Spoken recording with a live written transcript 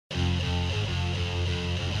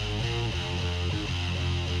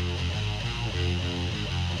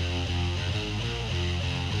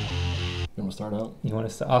to start out? You want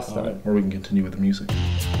to start? I'll start. Right. Or we can continue with the music.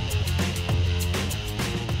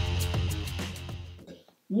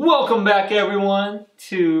 Welcome back, everyone,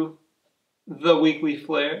 to the Weekly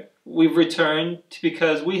Flare. We've returned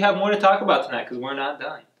because we have more to talk about tonight because we're not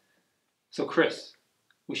done. So, Chris,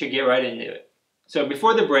 we should get right into it. So,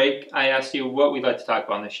 before the break, I asked you what we'd like to talk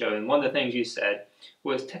about on the show, and one of the things you said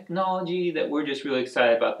was technology that we're just really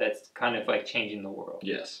excited about that's kind of like changing the world.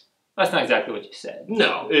 Yes. That's not exactly what you said.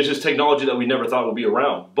 No, it's just technology that we never thought would be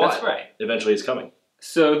around, but that's right. Eventually it's coming.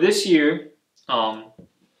 So this year,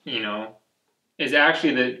 is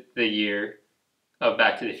actually the year of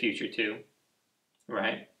Back to the Future 2,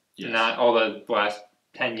 right? Yes. Not all the last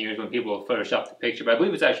 10 years when people have photoshopped the picture, but I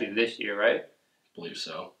believe it's actually this year, right? I believe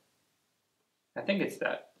so. I think it's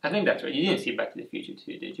that. I think that's right. You didn't see Back to the Future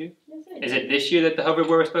 2, did you? Yes, I did. Is it this year that the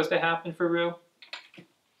hoverboard was supposed to happen for real?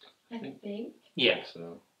 I think. Yeah.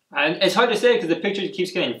 So. And it's hard to say because the picture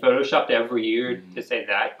keeps getting photoshopped every year to say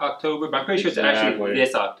that October, but I'm pretty sure it's actually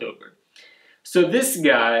this October. So this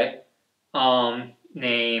guy,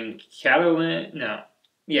 named Catalin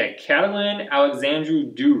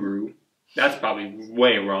Alexandru Duru, that's probably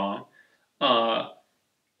way wrong.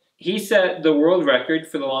 He set the world record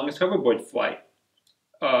for the longest hoverboard flight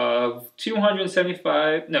of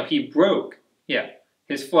 275. No, he broke. Yeah,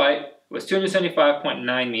 his flight was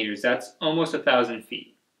 275.9 meters. That's almost 1,000 feet.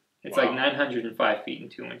 It's like 905 feet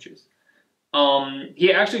and 2 inches.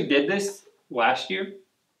 He actually did this last year,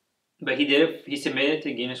 but he submitted it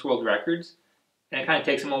to Guinness World Records, and it kind of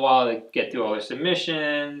takes him a while to get through all their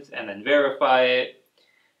submissions and then verify it.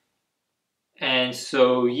 And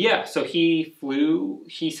so, yeah, so he flew.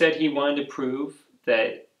 He said he wanted to prove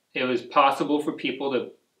that it was possible for people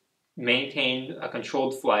to maintain a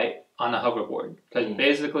controlled flight on a hoverboard. Because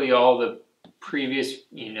basically all the previous,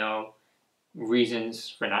 reasons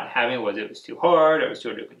for not having it was too hard, or it was too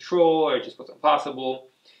hard to control, or it just wasn't possible.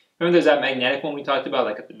 Remember there's that magnetic one we talked about,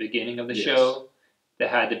 like at the beginning of the show, that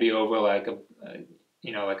had to be over like a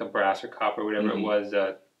brass or copper, whatever it was,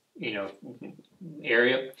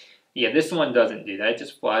 area. Yeah, this one doesn't do that. It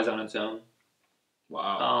just flies on its own.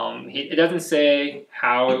 Wow. It doesn't say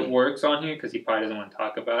how it works on here because he probably doesn't want to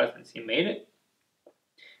talk about it since he made it.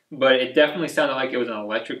 But it definitely sounded like it was an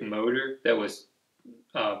electric motor that was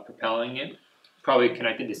propelling it. Probably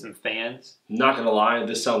connected to some fans. Not gonna lie,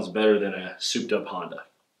 this sounds better than a souped up Honda.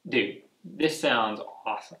 Dude, this sounds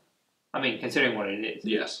awesome. I mean, considering what it is.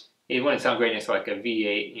 Yes. It wouldn't sound great next to like a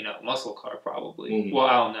V8, muscle car probably. Mm-hmm. Well,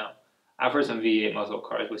 I don't know. I've heard some V8 muscle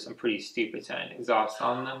cars with some pretty stupid sounding exhausts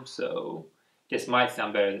on them, so this might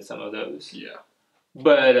sound better than some of those. Yeah.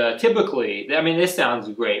 But typically, I mean, this sounds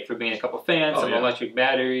great for being a couple fans, some electric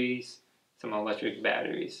batteries.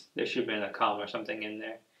 There should have been a comm or something in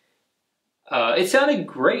there. It sounded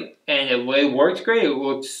great, and it worked great. It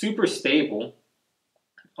looked super stable.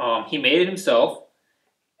 He made it himself,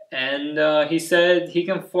 and he said he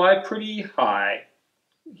can fly pretty high.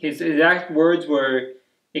 His exact words were,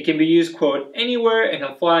 it can be used, quote, anywhere and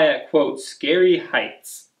can fly at, quote, scary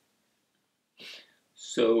heights.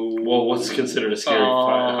 So... Well, what's considered a scary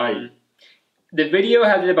height? The video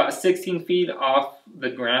has it about 16 feet off the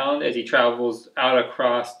ground as he travels out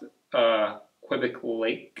across Quebec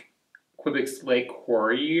Lake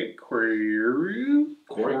Quarry?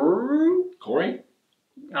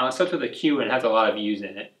 Starts with a Q and has a lot of U's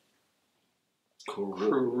in it.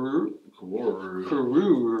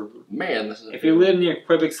 Man, this is... If you live near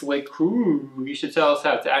Quebec's Lake, you should tell us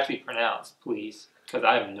how it's actually pronounced, please, because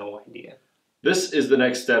I have no idea. This is the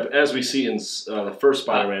next step, as we see in the first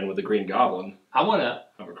Spider-Man with the Green Goblin. I want a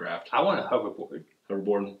hovercraft. I want a hoverboard.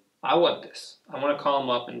 Hoverboard. I want this. I want to call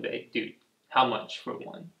him up and be, dude, how much for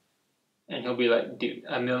one? And he'll be like, dude,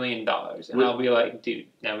 $1 million. And I'll be like, dude,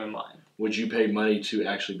 never mind. Would you pay money to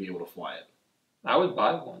actually be able to fly it? I would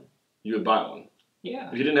buy one. You would buy one?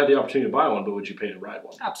 Yeah. If you didn't have the opportunity to buy one, but would you pay to ride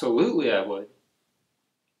one? Absolutely, I would.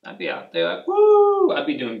 I'd be out there like, woo! I'd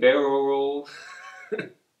be doing barrel rolls.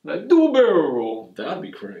 Like, do a barrel roll. That would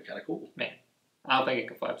be kind of cool. Man, I don't think it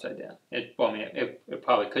could fly upside down. It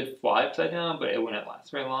probably could fly upside down, but it wouldn't last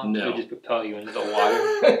very long. No. It would just propel you into the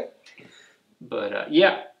water. But,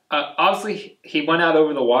 yeah. Obviously, he went out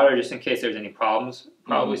over the water just in case there was any problems.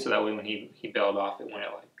 Probably so that way when he bailed off, it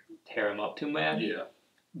wouldn't, tear him up too bad. Yeah.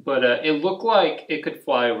 But it looked like it could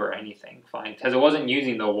fly over anything fine. Because it wasn't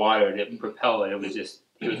using the water to propel it. It was just,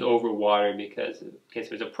 it was over water because in case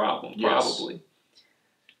there was a problem, probably. Yes.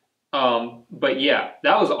 But yeah,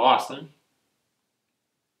 that was awesome.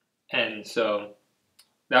 And so,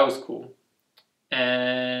 that was cool.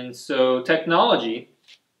 And so, technology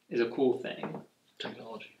is a cool thing.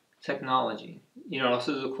 Technology. Technology. You know what else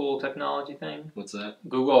is a cool technology thing? What's that?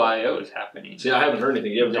 Google I/O is happening. See, I haven't heard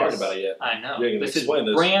anything. You haven't talked about it yet. I know. Yeah, This is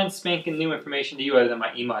brand spanking new information to you other than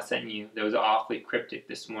my email I sent you. That was awfully cryptic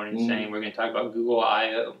this morning saying we're going to talk about Google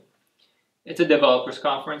I/O. It's a developers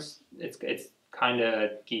conference. It's kind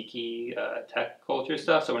of geeky tech culture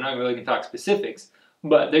stuff, so we're not really going to talk specifics.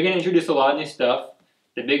 But they're going to introduce a lot of new stuff,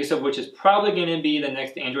 the biggest of which is probably going to be the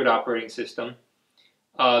next Android operating system.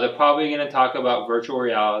 They're probably going to talk about virtual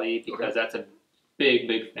reality because that's a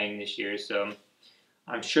big thing this year. So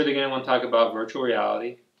I'm sure they're going to want to talk about virtual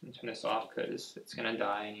reality. I'm turn this off because it's going to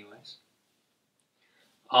die anyways.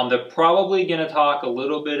 They're probably going to talk a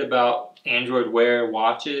little bit about Android Wear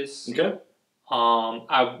watches. Okay.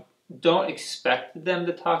 I don't expect them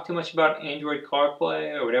to talk too much about Android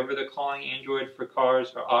CarPlay or whatever they're calling Android for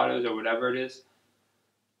cars or autos or whatever it is.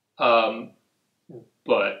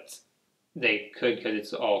 But they could because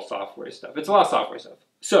it's all software stuff. It's a lot of software stuff.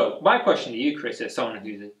 So my question to you, Chris, as someone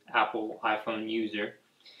who's an Apple iPhone user,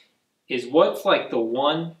 is what's like the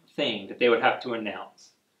one thing that they would have to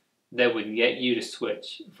announce that would get you to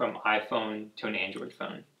switch from iPhone to an Android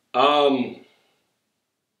phone? Because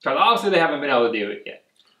obviously they haven't been able to do it yet.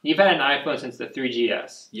 You've had an iPhone since the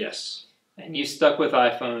 3GS. Yes. And you stuck with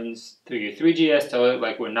iPhones through your 3GS till it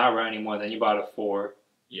like would not run anymore. Then you bought a 4.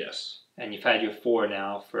 Yes. And you've had your 4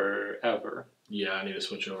 now forever. Yeah, I need to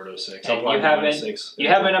switch over to a 6. And you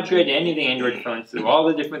haven't upgraded any of the Android phones through all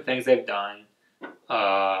the different things they've done.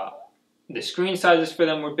 The screen sizes for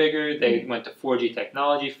them were bigger. They went to 4G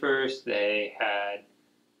technology first. They had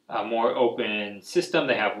a more open system.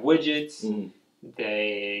 They have widgets.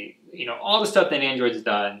 They, all the stuff that Android's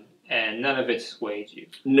done, and none of it swayed you.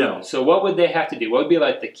 No. So what would they have to do? What would be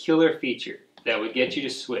like the killer feature that would get you to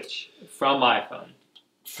switch from iPhone?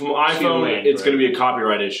 From iPhone, it's going to be a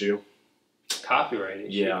copyright issue. Copyright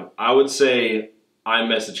issue? Yeah. I would say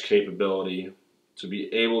iMessage capability to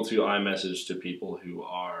be able to iMessage to people who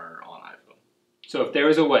are on iPhone. So if there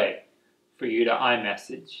was a way for you to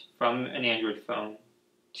iMessage from an Android phone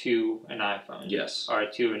to an iPhone. Yes. Or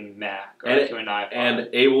to a Mac, or to an iPhone. And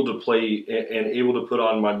able to play, and able to put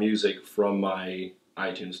on my music from my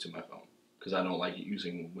iTunes to my phone. Because I don't like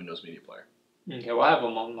using Windows Media Player. Okay, well I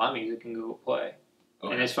have my music in Google Play.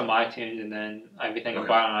 Okay. And it's from iTunes, and then everything I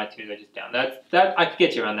buy on iTunes I just down. That I could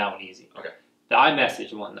get you around that one easy. Okay. The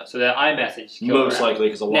iMessage one though. So the iMessage most likely,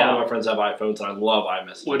 because a lot of my friends have iPhones and I love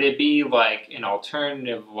iMessage. Would it be like an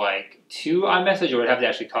alternative to iMessage, or would it have to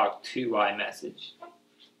actually talk to iMessage?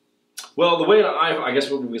 Well, the way I guess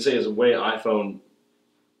what we could say is the way iPhone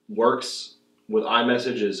works with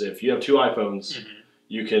iMessage is if you have two iPhones,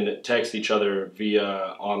 you can text each other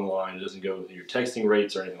via online. It doesn't go with your texting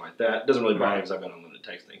rates or anything like that. It doesn't really bother me because I've got unlimited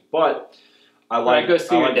texting. But I like it goes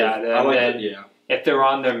through your data. Yeah. If they're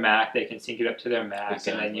on their Mac, they can sync it up to their Mac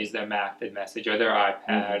Exactly. and then use their Mac to message, or their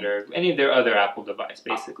iPad, or any of their other Apple device,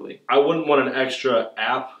 basically. I wouldn't want an extra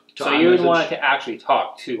app to So iMessage. you would want it to actually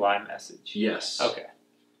talk to iMessage? Yes. Okay.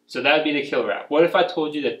 So that would be the killer app. What if I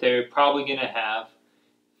told you that they're probably going to have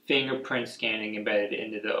fingerprint scanning embedded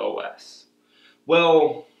into the OS?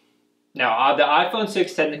 Well... Now, the iPhone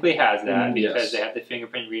 6 technically has that because yes. they have the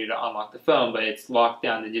fingerprint reader to unlock the phone, but it's locked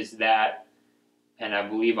down to just that, and I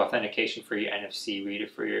believe authentication for your NFC reader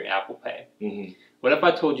for your Apple Pay. What if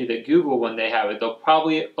I told you that Google, when they have it, they'll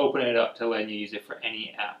probably open it up to letting you use it for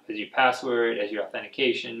any app as your password, as your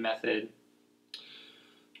authentication method?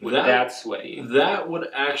 Would that sway you? That would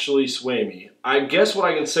actually sway me. I guess what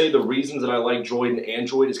I can say, the reasons that I like Droid and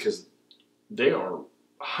Android is because they are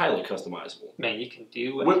highly customizable. Man, you can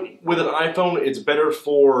do anything. With an iPhone, it's better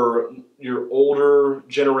for your older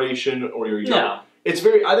generation or your young. No.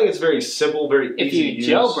 I think it's very simple, very easy to use. If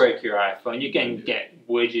you jailbreak your iPhone, you can get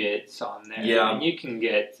widgets on there. Yeah. And you can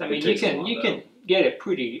get, you can get it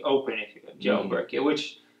pretty open if you jailbreak it,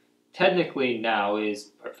 which technically now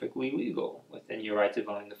is perfectly legal within your rights of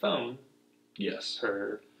owning the phone. Yes.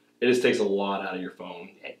 It just takes a lot out of your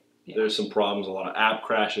phone. There's some problems, a lot of app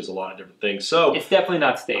crashes, a lot of different things. So it's definitely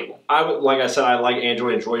not stable. Like I said, I like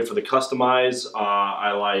Android and Droid for the customize.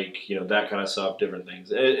 I like that kind of stuff, different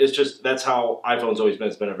things. It's just that's how iPhone's always been.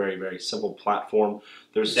 It's been a very, very simple platform.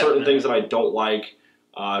 There's certain things that I don't like.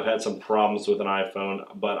 I've had some problems with an iPhone,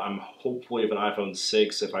 but I'm hopefully with an iPhone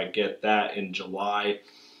 6, if I get that in July,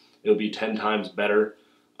 it'll be 10 times better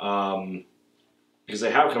because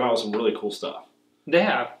they have come out with some really cool stuff. They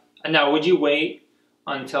have. Now, would you wait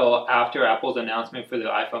until after Apple's announcement for the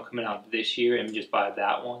iPhone coming out this year and just buy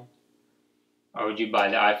that one? Or would you buy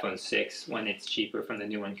the iPhone 6 when it's cheaper from the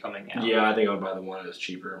new one coming out? Yeah, I think I would buy the one that's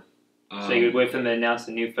cheaper. So you would wait for them to announce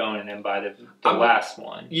the new phone and then buy the last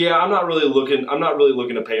one. Yeah, I'm not really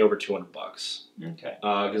looking to pay over $200. Okay.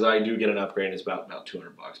 Because I do get an upgrade, and it's about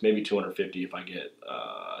 $200, maybe $250 if I get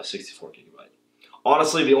a 64 gigabyte.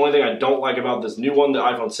 Honestly, the only thing I don't like about this new one, the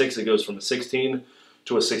iPhone 6, it goes from a 16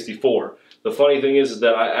 to a 64. The funny thing is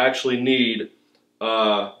that I actually need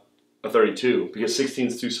a 32 because 16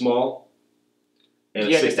 is too small, and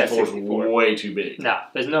a 64 is way too big. No,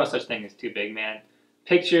 there's no such thing as too big, man.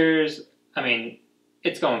 Pictures, I mean,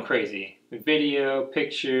 it's going crazy. Video,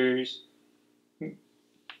 pictures, you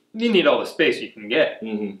need all the space you can get.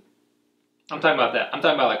 Mm-hmm. I'm talking about that. I'm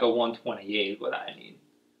talking about like a 128 is what I need.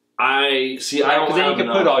 I see. I don't Because then you have can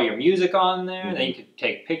enough. put all your music on there. Mm-hmm. Then you could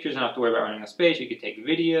take pictures and not have to worry about running out of space. You could take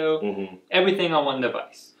video. Mm-hmm. Everything on one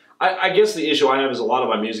device. I guess the issue I have is a lot of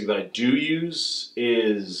my music that I do use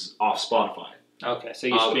is off Spotify. Okay, so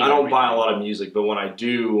you stream I don't everything. buy a lot of music, but when I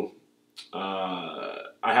do, I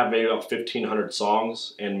have maybe about 1,500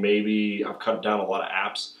 songs, and maybe I've cut down a lot of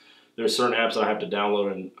apps. There's certain apps that I have to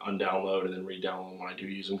download and undownload and then re-download when I do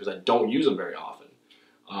use them because I don't use them very often.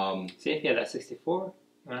 See, if you have that 64, you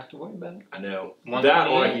don't have to worry about it. I know. 128. That,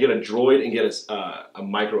 or I can get a Droid and get a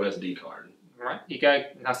micro SD card. Right. You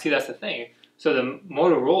got now. See, that's the thing. So the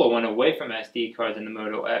Motorola went away from SD cards in the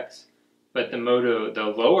Moto X, but the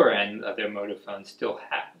lower end of their Moto phones still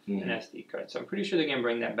have an SD card. So I'm pretty sure they're gonna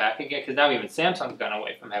bring that back again because now even Samsung's gone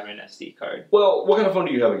away from having an SD card. Well, what kind of phone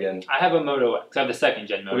do you have again? I have a Moto X. I have the second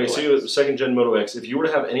gen Moto X. Okay, so you have the second gen Moto X. If you were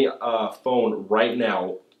to have any phone right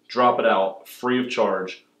now, drop it out free of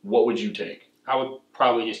charge, what would you take? I would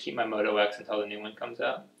probably just keep my Moto X until the new one comes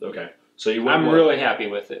out. Okay, so you. I'm really happy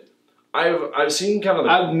with it. I've seen kind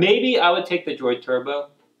of. Maybe I would take the Droid Turbo.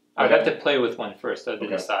 I would Okay. have to play with one first though to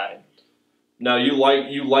decide. Now you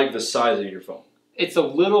like the size of your phone. It's a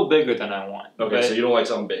little bigger than I want. Okay, so you don't like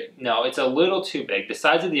something big. No, it's a little too big. The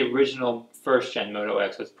size of the original first gen Moto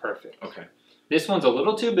X was perfect. Okay. This one's a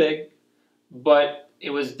little too big, but it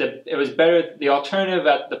was better. The alternative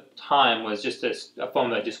at the time was just a phone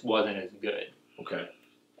that just wasn't as good. Okay.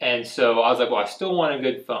 And so I was like, well, I still want a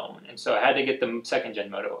good phone. And so I had to get the second gen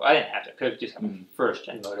Moto. I didn't have to. I could have just had first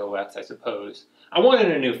gen Moto X, I suppose. I wanted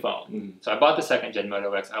a new phone. So I bought the second gen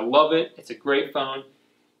Moto X. I love it. It's a great phone.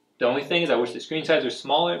 The only thing is I wish the screen size were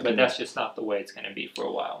smaller, but that's just not the way it's going to be for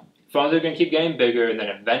a while. Phones are going to keep getting bigger, and then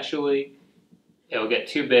eventually it'll get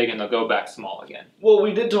too big and they'll go back small again. Well,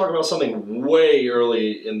 we did talk about something way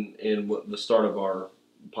early in the start of our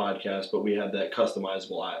podcast, but we had that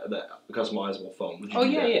customizable phone. Oh,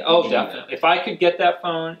 yeah. Oh, definitely. If I could get that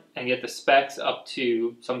phone and get the specs up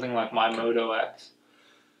to something like my Moto X,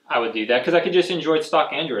 I would do that because I could just enjoy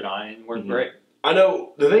stock Android on it and work great. I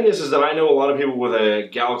know, the thing is that I know a lot of people with a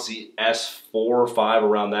Galaxy S4 or 5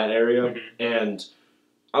 around that area, and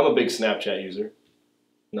I'm a big Snapchat user.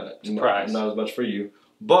 Not as much for you.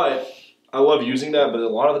 But I love using that, but a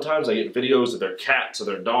lot of the times I get videos of their cats or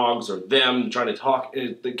their dogs or them trying to talk.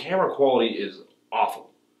 The camera quality is awful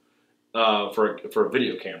for a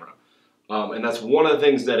video camera. And that's one of the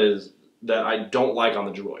things that I don't like on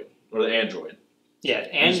the Droid, or the Android. Yeah,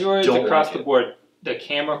 Androids across the board, the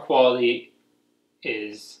camera quality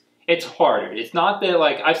it's harder. It's not that,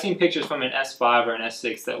 like, I've seen pictures from an S5 or an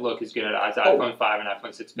S6 that look as good as iPhone 5 and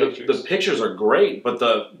iPhone 6 pictures. The pictures are great, but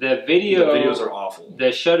the videos are awful.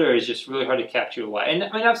 The shutter is just really hard to capture light. And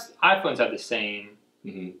I mean, iPhones have the same.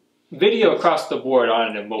 Video across the board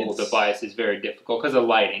on a mobile device is very difficult because of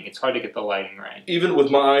lighting. It's hard to get the lighting right. Even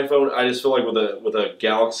with my iPhone, I just feel like with a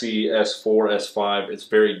Galaxy S4, S5, it's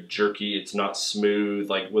very jerky. It's not smooth.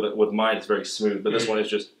 Like with mine, it's very smooth. But this one is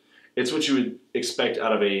just, it's what you would expect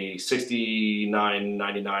out of a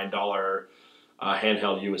 $69.99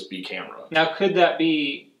 handheld USB camera. Now, could that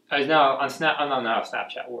be? Now on I don't know how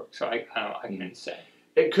Snapchat works, so I can't say.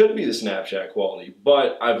 It could be the Snapchat quality,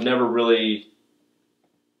 but I've never really.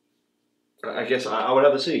 I guess I would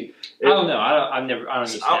have to see. I don't know. I don't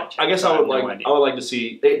use Snapchat. I guess I would like to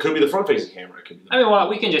see. It could be the front-facing camera. It could be. I mean,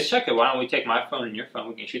 we can just check it. Why don't we take my phone and your phone?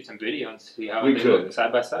 We can shoot some video and see how they look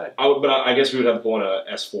side by side. But I guess we would have to pull on a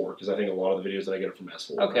S4 because I think a lot of the videos that I get are from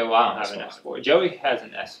S4. Okay, well, I don't have an S4. Joey has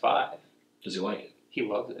an S5. Does he like it? He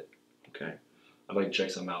loves it. Okay, I'd like to check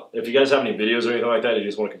some out. If you guys have any videos or anything like that, you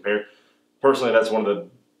just want to compare. Personally, that's one of the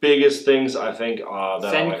biggest things I think. That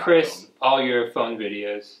Send Chris all your phone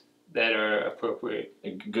videos that are appropriate.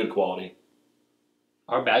 Good quality.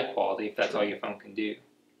 Or bad quality, if that's all your phone can do.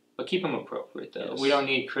 But keep them appropriate, though. Yes. We don't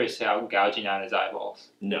need Chris out gouging out his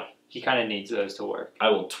eyeballs. No. He kind of needs those to work. I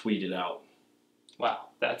will tweet it out.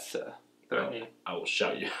 Wow, that's threatening. I will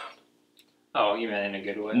shout you out. Oh, you meant in a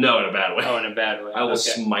good way? No, in a bad way. Oh, in a bad way. I will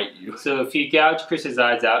smite you. So if you gouge Chris's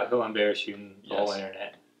eyes out, he'll embarrass you in the whole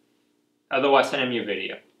internet. Otherwise, send him your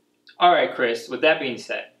video. All right, Chris. With that being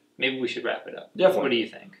said, maybe we should wrap it up. Definitely. What do you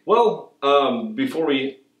think? Well, before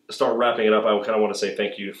we start wrapping it up, I kind of want to say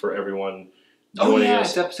thank you for everyone joining us.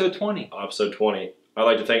 It's episode 20. Episode 20. I'd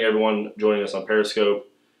like to thank everyone joining us on Periscope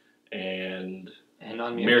and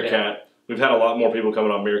on Meerkat. We've had a lot more people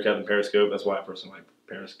coming on Meerkat than Periscope. That's why I personally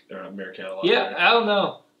like Meerkat a lot. Yeah, I don't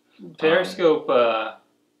know. Periscope,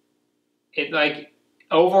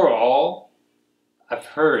 overall, I've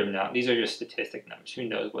heard now, these are just statistic numbers, who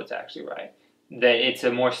knows what's actually right, that it's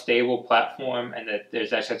a more stable platform and that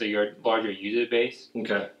there's actually a larger user base.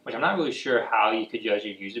 Okay. Which I'm not really sure how you could judge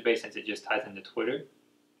your user base since it just ties into Twitter.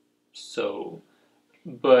 So,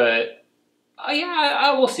 but,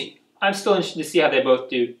 I will see. I'm still interested to see how they both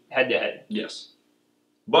do head-to-head. Yes.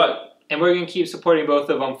 And we're going to keep supporting both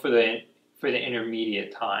of them for the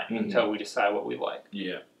intermediate time until we decide what we like.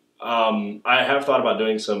 Yeah. I have thought about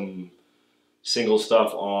doing some single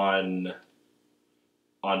stuff on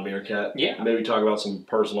Meerkat. Yeah. Maybe talk about some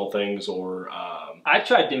personal things or... I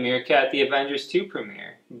tried the Meerkat, the Avengers 2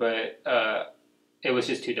 premiere, but it was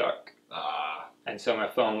just too dark. And so my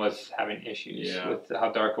phone was having issues with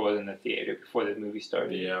how dark it was in the theater before the movie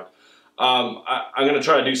started. Yeah. I'm going to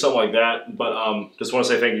try to do something like that, but just want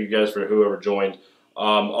to say thank you guys for whoever joined.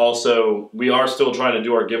 Also, we are still trying to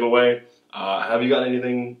do our giveaway. Have you got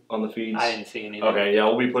anything on the feeds? I didn't see anything. Okay, yeah,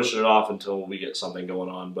 we'll be pushing it off until we get something going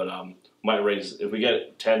on, but might raise, if we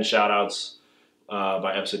get 10 shout-outs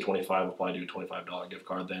by episode 25, we'll probably do a $25 gift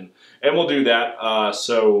card then. And we'll do that,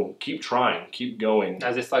 so keep trying, keep going.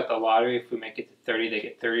 Is this like the lottery? If we make it to 30, they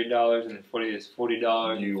get $30, and then 40 is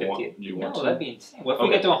 $40. You want to? That'd be insane. What if we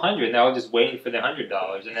get to 100 and they're just waiting for the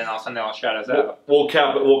 $100, and then all of a sudden they'll shout us out? We'll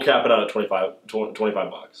cap it out at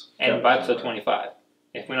 $25. And by episode 25.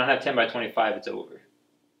 If we don't have 10 by 25, it's over.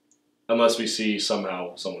 Unless we see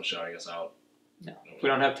somehow someone shouting us out. No. If we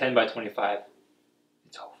don't have 10 by 25,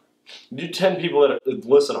 it's over. You 10 people that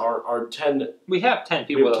listen are 10. We have 10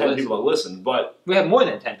 people that listen. We have 10 people that listen, but we have more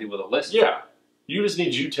than 10 people that listen. Yeah. You just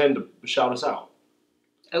need you 10 to shout us out.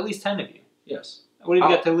 At least 10 of you. Yes. What have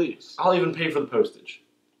you got to lose? I'll even pay for the postage.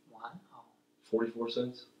 Wow. 44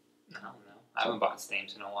 cents? I don't know. I haven't bought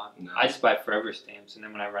stamps in a while. No. I just buy forever stamps, and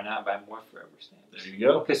then when I run out, I buy more forever stamps. There you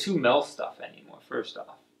go. Because who mails stuff anymore, first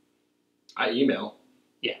off? I email.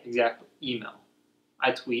 Yeah, exactly. Email.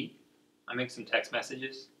 I tweet. I make some text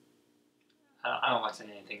messages. I don't like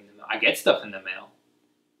sending anything in the mail. I get stuff in the mail,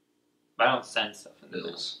 but I don't send stuff in the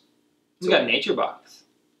mail. We got Nature Box.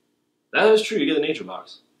 That is true. You get the Nature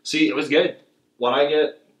Box. See, it was good. What I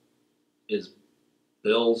get is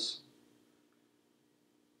bills.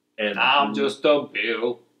 And I'm just a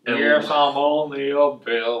bill. Yes, I'm only a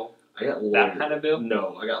bill. I got lawyers. That kind of bill?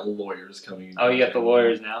 No, I got lawyers coming in. Oh, you got the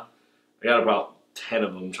lawyers now? I got about 10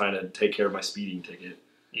 of them trying to take care of my speeding ticket.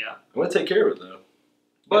 Yeah. I'm going to take care of it, though.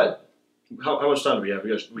 But how much time do we have?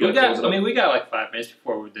 We got like 5 minutes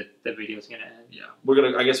before the video's going to end. Yeah.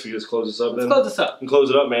 I guess we just close this up then. Let's close this up. And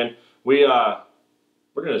close it up, man. We're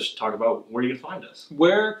going to talk about where you can find us.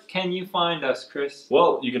 Where can you find us, Chris?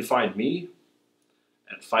 Well, you can find me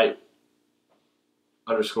at fight_with_heart.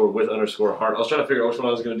 I was trying to figure out which one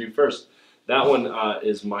I was going to do first. That one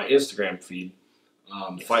is my Instagram feed.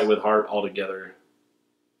 Yes. Fight with heart all together.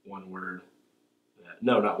 One word.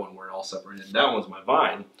 No, not one word, all separated. That one's my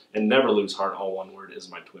Vine. And Never Lose Heart, all one word, is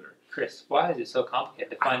my Twitter. Chris, why is it so complicated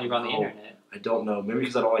to find you on the internet? I don't know. Maybe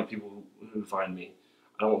because I don't like people who find me.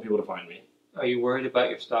 I don't want people to find me. Are you worried about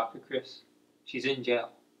your stalker, Chris? She's in jail.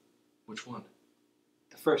 Which one?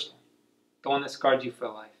 The first one. The one that scarred you for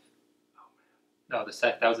life. Oh, man. No,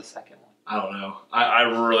 that was the second one. I don't know. I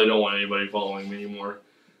really don't want anybody following me anymore.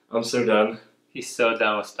 I'm so done. He's so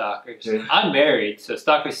done with stalkers. Yeah. I'm married, so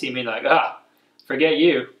stalkers see me like, forget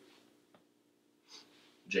you.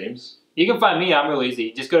 James? You can find me. I'm real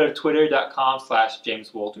easy. Just go to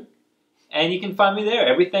twitter.com/JamesWalter. And you can find me there.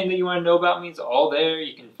 Everything that you want to know about me is all there.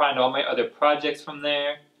 You can find all my other projects from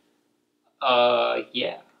there.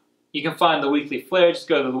 Yeah. You can find The Weekly Flare. Just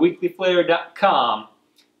go to theweeklyflare.com.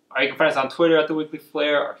 Or you can find us on Twitter at The Weekly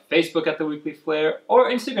Flare, or Facebook at The Weekly Flare, or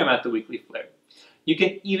Instagram at The Weekly Flare. You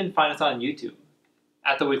can even find us on YouTube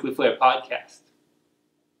at The Weekly Flare Podcast.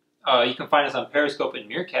 You can find us on Periscope and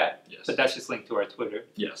Meerkat, but that's just linked to our Twitter.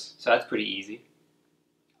 Yes. So that's pretty easy.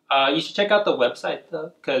 You should check out the website,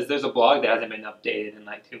 though, because there's a blog that hasn't been updated in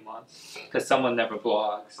like 2 months, because someone never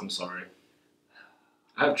blogs. I'm sorry.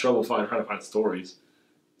 I have trouble trying to find stories.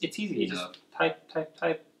 It's easy. You just type,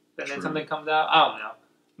 and then something comes out. I don't know.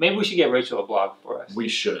 Maybe we should get Rachel a blog for us. We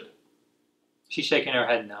should. She's shaking her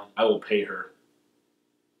head no. I will pay her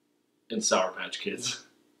in Sour Patch Kids.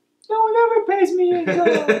 No one ever pays me in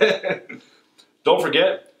gold. Don't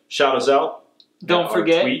forget, shout us out. Don't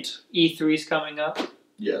forget, tweet. E3's coming up.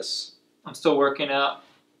 Yes. I'm still working out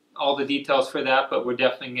all the details for that, but we're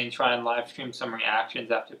definitely going to try and live stream some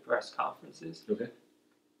reactions after press conferences. Okay.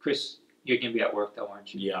 Chris, you're going to be at work though,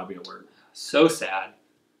 aren't you? Yeah, I'll be at work. So sad.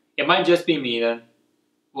 It might just be me then.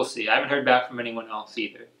 We'll see. I haven't heard back from anyone else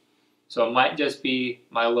either. So it might just be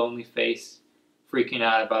my lonely face freaking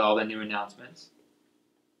out about all the new announcements.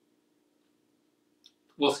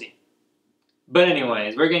 We'll see. But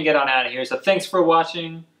anyways, we're going to get on out of here. So thanks for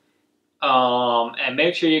watching. And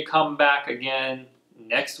make sure you come back again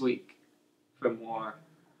next week for more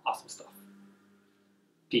awesome stuff.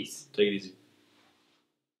 Peace. Take it easy.